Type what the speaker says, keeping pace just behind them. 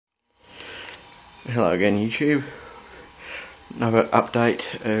Hello again YouTube, another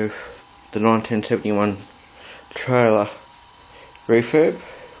update of the 1971 trailer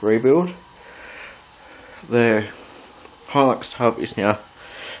rebuild. The Hilux hub is now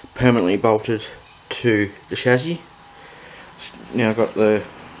permanently bolted to the chassis. It's now got the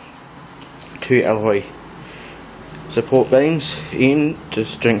two alloy support beams in to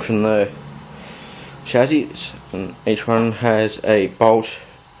strengthen the chassis, and each one has a bolt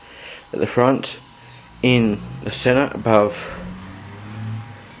at the front in the centre above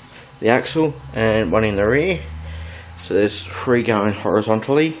the axle and one in the rear. So there's three going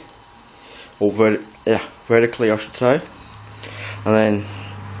horizontally, or vertically I should say, and then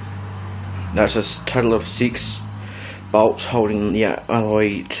that's a total of 6 bolts holding the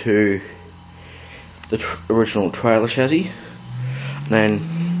alloy to the original trailer chassis. And then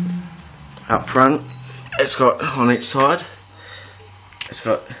up front, it's got on each side, it's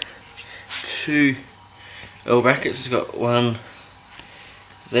got 2 L brackets. It's got one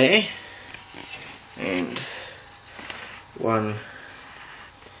there and one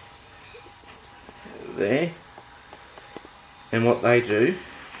there, and what they do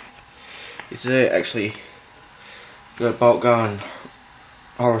is they actually got a bolt going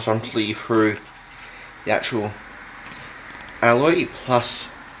horizontally through the actual alloy, plus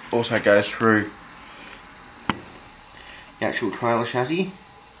also goes through the actual trailer chassis.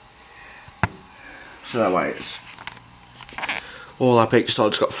 So that way it's all up each side.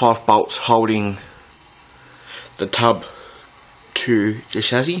 It's got 5 bolts holding the tub to the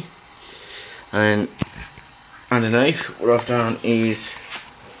chassis, and underneath what I've done is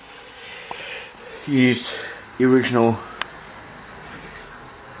use the original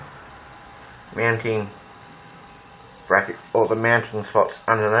mounting bracket, or the mounting slots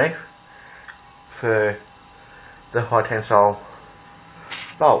underneath, for the high tensile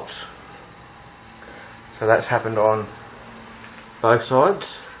bolts. So that's happened on both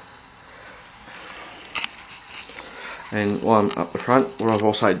sides. And while I'm up the front, what I've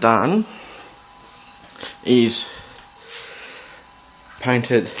also done is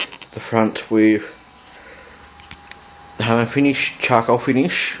painted the front with the Hammer Finish charcoal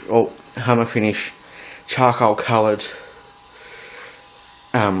finish, or Hammer Finish charcoal coloured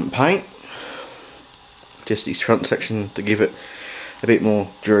paint. Just this front section to give it a bit more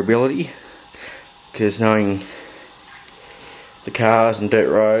durability, because knowing the cars and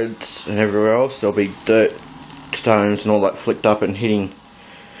dirt roads and everywhere else, there'll be dirt, stones and all that flicked up and hitting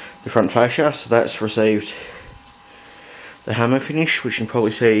the front fascia. So that's received the hammer finish, which you can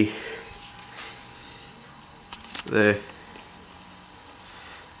probably see there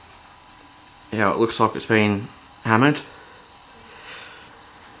how it looks like it's been hammered.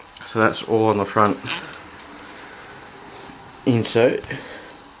 So that's all on the front insert,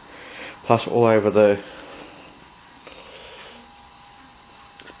 plus all over the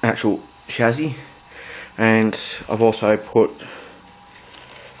actual chassis. And I've also put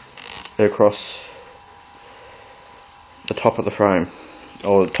it across the top of the frame,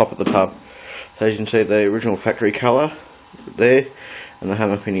 or the top of the tub. So as you can see, the original factory colour there, and the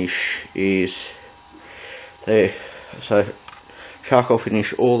hammer finish is there. So charcoal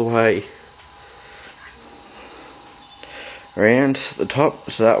finish all the way around the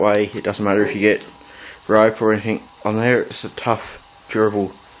top, so that way it doesn't matter if you get rope or anything on there. It's a tough, durable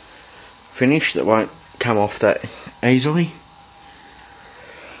finish that won't come off that easily.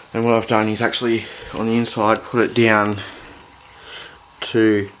 And what I've done is actually on the inside put it down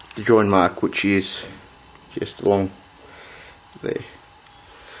to the join mark, which is just along there,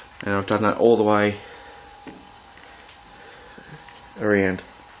 and I've done that all the way around.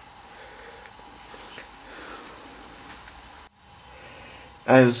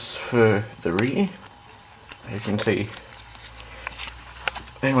 As for the rear, you can see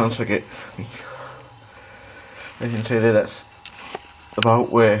there, once I get, you can see there, that's the bolt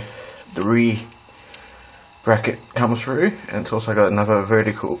where the rear bracket comes through, and it's also got another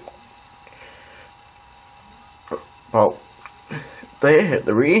vertical bolt there at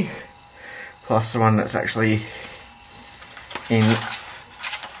the rear, plus the one that's actually in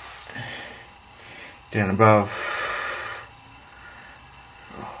down above.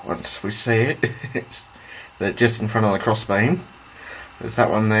 Once we see it, it's just in front of the crossbeam. There's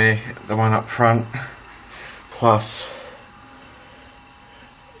that one there, the one up front, plus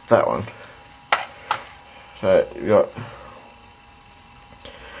that one. So you got,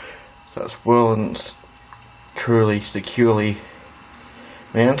 so it's well and truly securely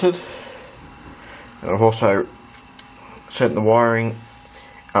mounted. And I've also set the wiring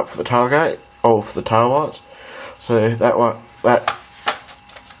up for the tailgate, or for the tail lights. So that one, that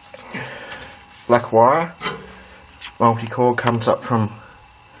black wire multi-core comes up from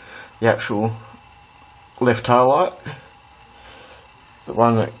the actual left tail light. The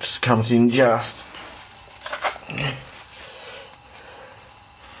one that comes in just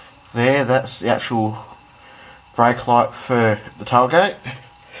there, that's the actual brake light for the tailgate.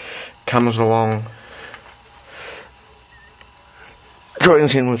 Comes along,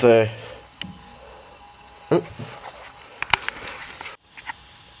 joins in with the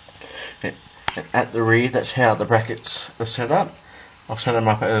at the rear. That's how the brackets are set up. I've set them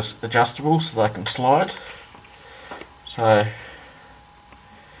up as adjustable so they can slide. So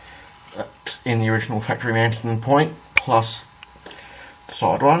that's in the original factory mounting point, plus the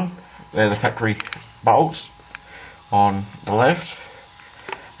side one. They're the factory bolts on the left,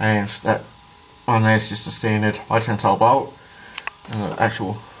 and that one there's just a standard high tensile bolt, and the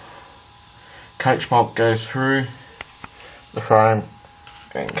actual coach bolt goes through the frame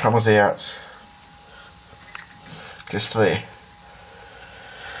and comes out just there.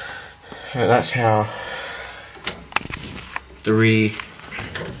 So that's how the rear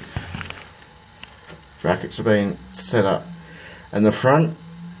brackets have been set up, and the front,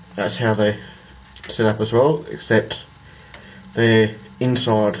 that's how they're set up as well, except they're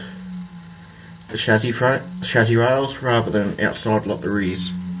inside the chassis rails rather than outside like the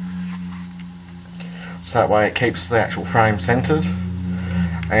rears. So that way it keeps the actual frame centered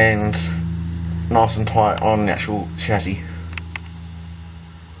and nice and tight on the actual chassis.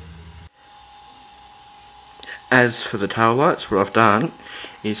 As for the tail lights, what I've done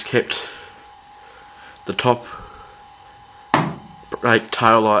is kept the top brake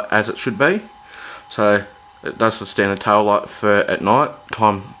tail light as it should be. So it does the standard tail light for at night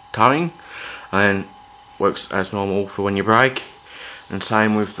time towing, and works as normal for when you brake. And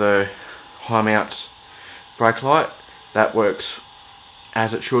same with the high mount brake light, that works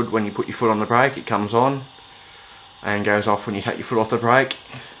as it should. When you put your foot on the brake, it comes on and goes off when you take your foot off the brake.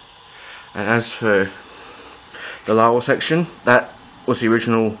 And as for the lower section, that was the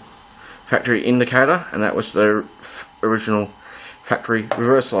original factory indicator, and that was the original factory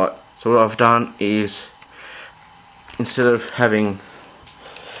reverse light. So what I've done is, instead of having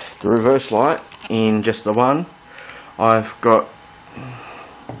the reverse light in just the one, I've got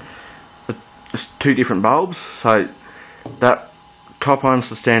two different bulbs. So that top one's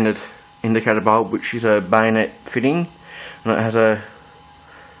the standard indicator bulb, which is a bayonet fitting, and it has a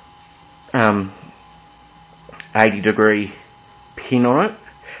 80-degree pin on it,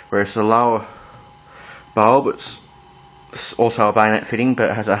 whereas the lower bulb, it's also a bayonet fitting, but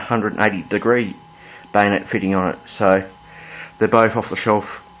it has a 180-degree bayonet fitting on it. So they're both off the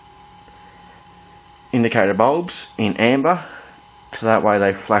shelf indicator bulbs in amber, so that way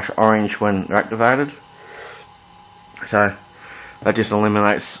they flash orange when they're activated. So that just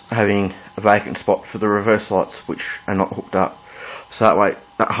eliminates having a vacant spot for the reverse lights which are not hooked up. So that way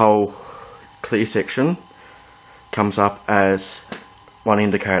that whole clear section comes up as one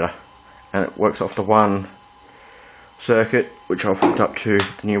indicator, and it works off the one circuit which I've hooked up to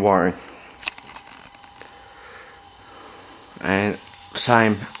the new wiring. And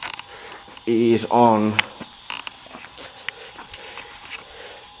same is on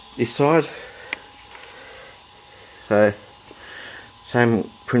this side. So same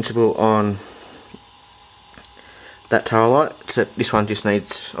principle on that tail light, except this one just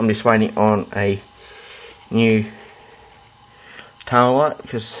needs, I'm just waiting on a new tail light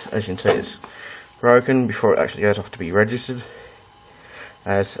because, as you can see, it's broken before it actually goes off to be registered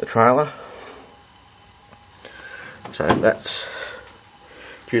as a trailer. So that's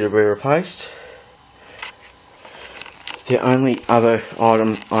due to be replaced. The only other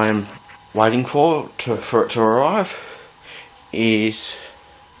item I am waiting for it to arrive is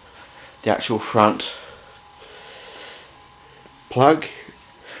the actual front plug,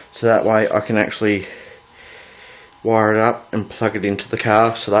 so that way I can actually wire it up and plug it into the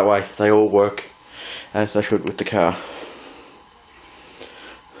car, so that way they all work as they should with the car.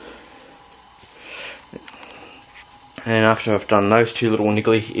 And after I've done those two little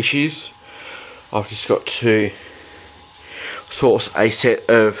niggly issues, I've just got to source a set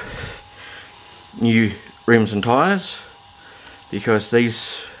of new rims and tyres, because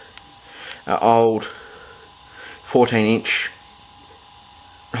these are old 14-inch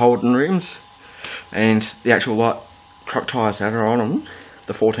Holden rims, and the actual light truck tyres that are on them,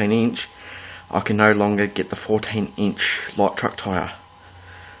 the 14-inch, I can no longer get the 14-inch light truck tyre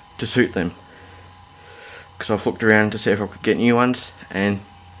to suit them, because I've looked around to see if I could get new ones, and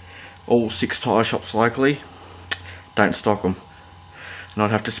all 6 tyre shops locally don't stock them, and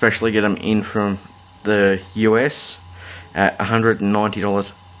I'd have to specially get them in from the US at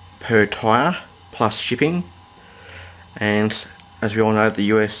 $190 per tyre, plus shipping, and as we all know, the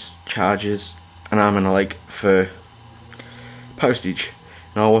US charges an arm and a leg for postage,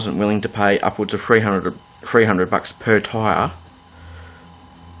 and I wasn't willing to pay upwards of $300 per tyre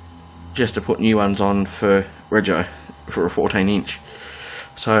just to put new ones on for rego for a 14-inch.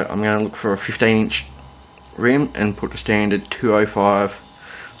 So I'm going to look for a 15-inch rim and put a standard 205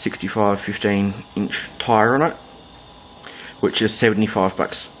 65 15-inch tyre on it, which is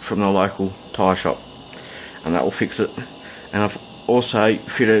 $75 from the local tyre shop, and that will fix it. And I've also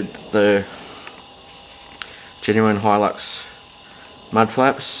fitted the genuine Hilux mud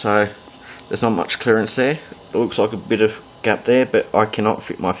flaps, so there's not much clearance there. It looks like a bit of gap there, but I cannot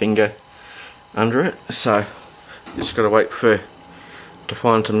fit my finger under it, so just got to wait to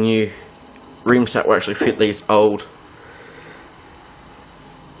find some new rims that will actually fit these old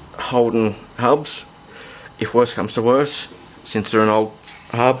Holden hubs. If worse comes to worse, since they're an old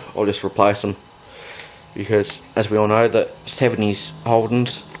hub, I'll just replace them, because as we all know, that 70s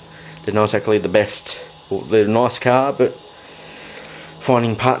Holdens, they're not exactly the best. Well, they're a nice car, but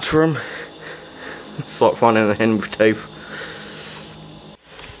finding parts for them, it's like finding a hen with teeth.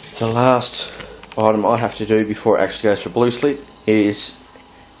 The last item I have to do before it actually goes for blue slip is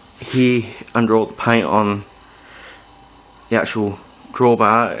here under all the paint on the actual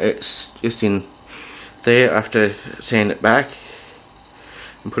drawbar. It's just in there. I have to sand it back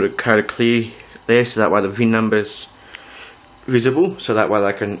and put a coat of clear there, so that way the VIN number's visible, so that way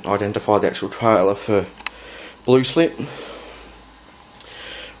they can identify the actual trailer for blue slip.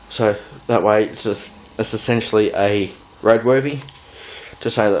 So that way it's essentially a roadworthy, to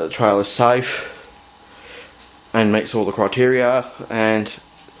say that the trailer is safe and meets all the criteria and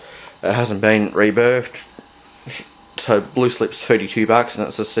it hasn't been rebirthed. So blue slip's $32, and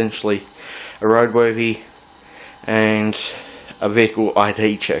that's essentially a roadworthy and a vehicle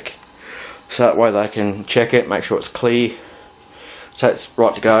ID check. So that way they can check it, make sure it's clear, so it's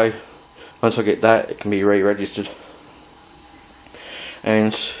right to go. Once I get that, it can be re-registered.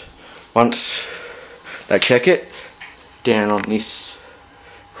 And once they check it, down on this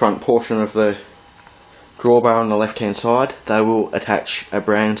front portion of the drawbar on the left hand side, they will attach a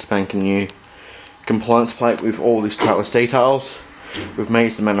brand spanking new compliance plate with all this trailer's details, with me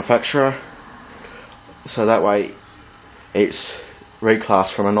as the manufacturer, so that way it's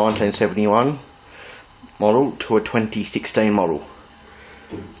reclassed from a 1971 model to a 2016 model.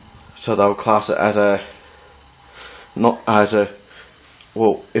 So they'll class it as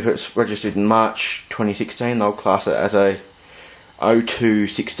if it's registered in March 2016, they'll class it as a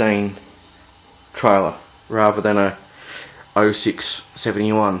 0216 trailer rather than a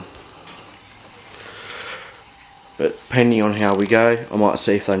 0671. But depending on how we go, I might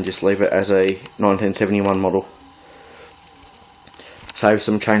see if they can just leave it as a 1971 model. Save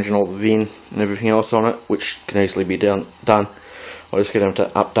some changing all the VIN and everything else on it, which can easily be done. I'll just get them to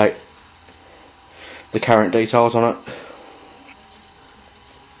update the current details on it,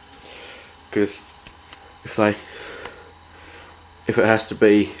 because if it has to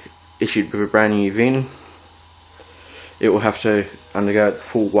be issued with a brand new VIN, it will have to undergo the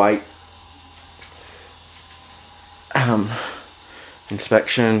full weight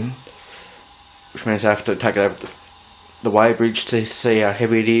inspection, which means I have to take it over the weighbridge to see how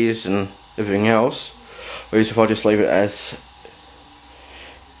heavy it is and everything else. Whereas if I just leave it as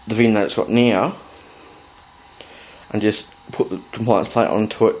the VIN that it's got now and just put the compliance plate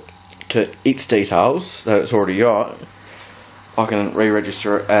onto it to its details that it's already got, I can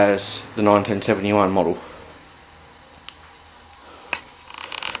re-register it as the 1971 model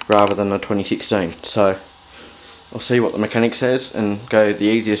rather than the 2016. So I'll see what the mechanic says and go the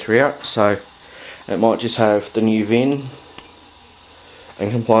easiest route. So it might just have the new VIN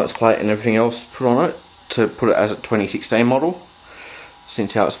and compliance plate and everything else put on it to put it as a 2016 model,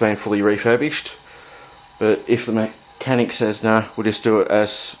 since how it's been fully refurbished. But if the mechanic says nah, we'll just do it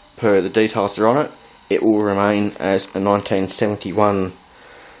as per the details that are on it, it will remain as a 1971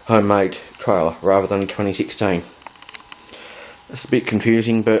 homemade trailer rather than 2016. It's a bit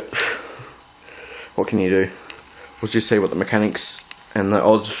confusing, but what can you do? We'll just see what the mechanics and the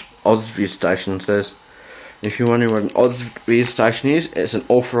Ausviz station says. If you're wondering what an Ausviz station is, it's an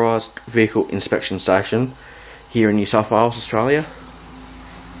authorised vehicle inspection station here in New South Wales, Australia.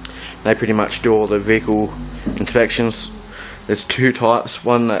 They pretty much do all the vehicle inspections. There's two types,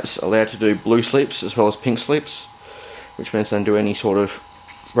 one that's allowed to do blue slips as well as pink slips, which means they don't do any sort of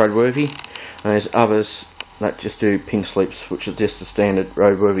roadworthy, and there's others that just do pink slips, which is just the standard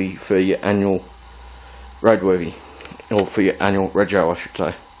roadworthy for your annual roadworthy, or for your annual rego I should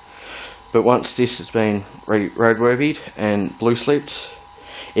say. But once this has been roadworthied and blue slipped,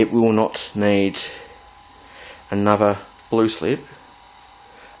 it will not need another blue slip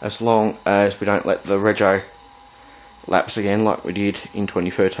as long as we don't let the rego lapse again like we did in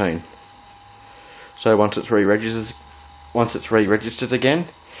 2013. So once it's re-registered again,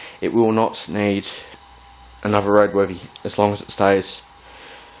 it will not need another roadworthy as long as it stays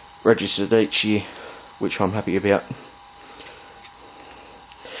registered each year, which I'm happy about.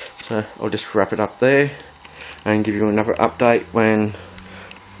 So I'll just wrap it up there and give you another update when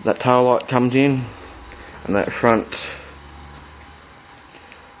that tail light comes in and that front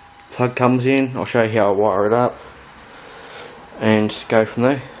plug comes in. I'll show you how I wire it up and go from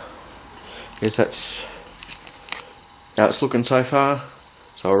there. Because that's how it's looking so far.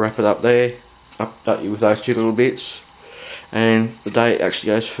 So I'll wrap it up there, update you with those two little bits, and the day it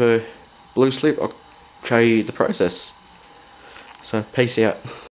actually goes for blue slip, I'll show you the process. So peace out.